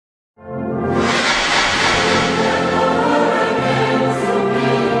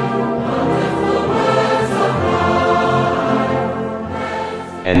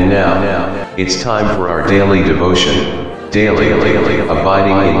It's time for our daily devotion, daily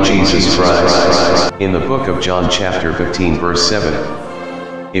abiding in Jesus Christ. In the book of John chapter 15 verse 7.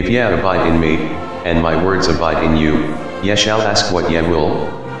 If ye abide in me, and my words abide in you, ye shall ask what ye will,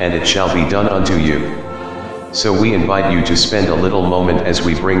 and it shall be done unto you. So we invite you to spend a little moment as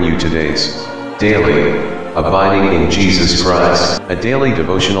we bring you today's daily abiding in Jesus Christ, a daily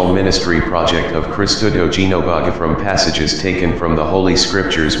devotional ministry project of Cristuto Genobaga from passages taken from the Holy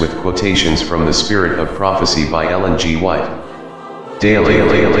Scriptures with quotations from the Spirit of Prophecy by EllenG White. Daily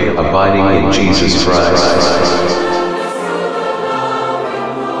abiding in Jesus Christ.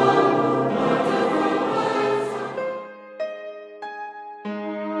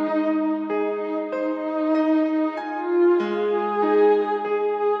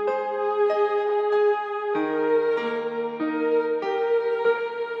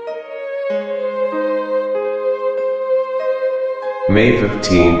 May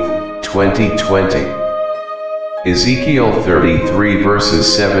 15, 2020. Ezekiel 33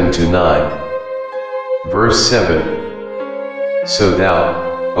 verses 7 to 9. Verse 7. So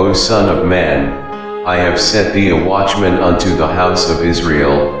thou, O Son of Man, I have set thee a watchman unto the house of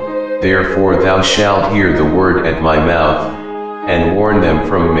Israel, therefore thou shalt hear the word at my mouth, and warn them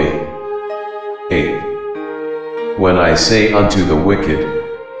from me. 8. When I say unto the wicked,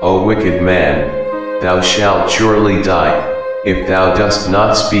 O wicked man, thou shalt surely die, if thou dost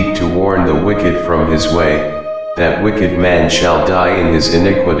not speak to warn the wicked from his way, that wicked man shall die in his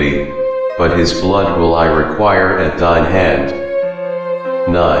iniquity, but his blood will I require at thine hand.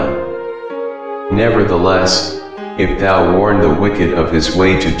 9. Nevertheless, if thou warn the wicked of his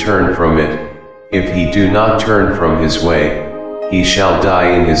way to turn from it, if he do not turn from his way, he shall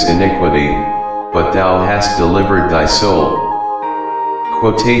die in his iniquity, but thou hast delivered thy soul.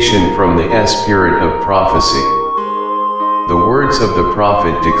 Quotation from the Spirit of Prophecy. The words of the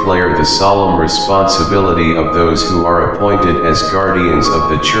prophet declare the solemn responsibility of those who are appointed as guardians of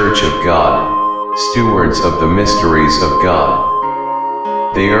the Church of God, stewards of the mysteries of God.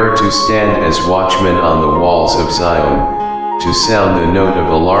 They are to stand as watchmen on the walls of Zion, to sound the note of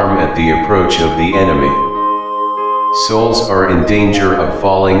alarm at the approach of the enemy. Souls are in danger of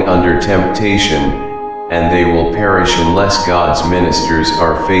falling under temptation, and they will perish unless God's ministers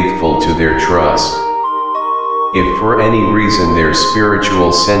are faithful to their trust. If for any reason their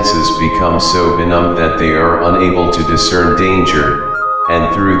spiritual senses become so benumbed that they are unable to discern danger,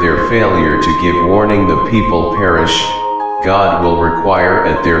 and through their failure to give warning the people perish, God will require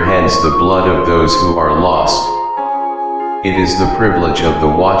at their hands the blood of those who are lost. It is the privilege of the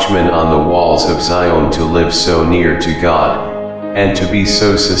watchman on the walls of Zion to live so near to God, and to be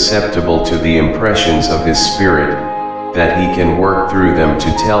so susceptible to the impressions of His Spirit, that He can work through them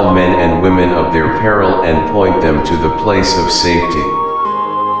to tell men and women of their peril and point them to the place of safety.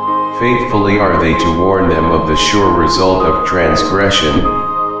 Faithfully are they to warn them of the sure result of transgression,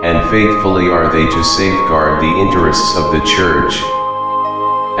 and faithfully are they to safeguard the interests of the Church.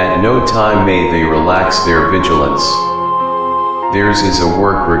 At no time may they relax their vigilance. Theirs is a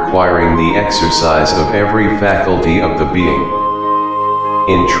work requiring the exercise of every faculty of the being.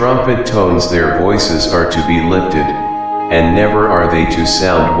 In trumpet tones their voices are to be lifted, and never are they to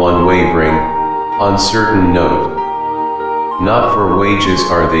sound one wavering, uncertain note. Not for wages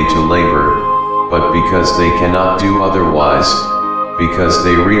are they to labor, but because they cannot do otherwise, because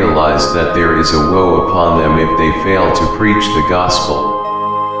they realize that there is a woe upon them if they fail to preach the gospel.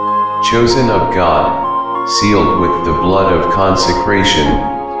 Chosen of God, sealed with the blood of consecration,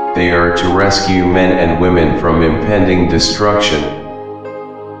 they are to rescue men and women from impending destruction.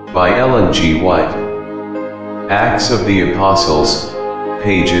 By EllenG White. Acts of the Apostles,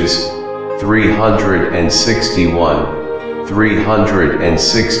 pages 361,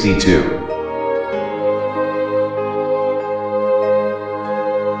 362.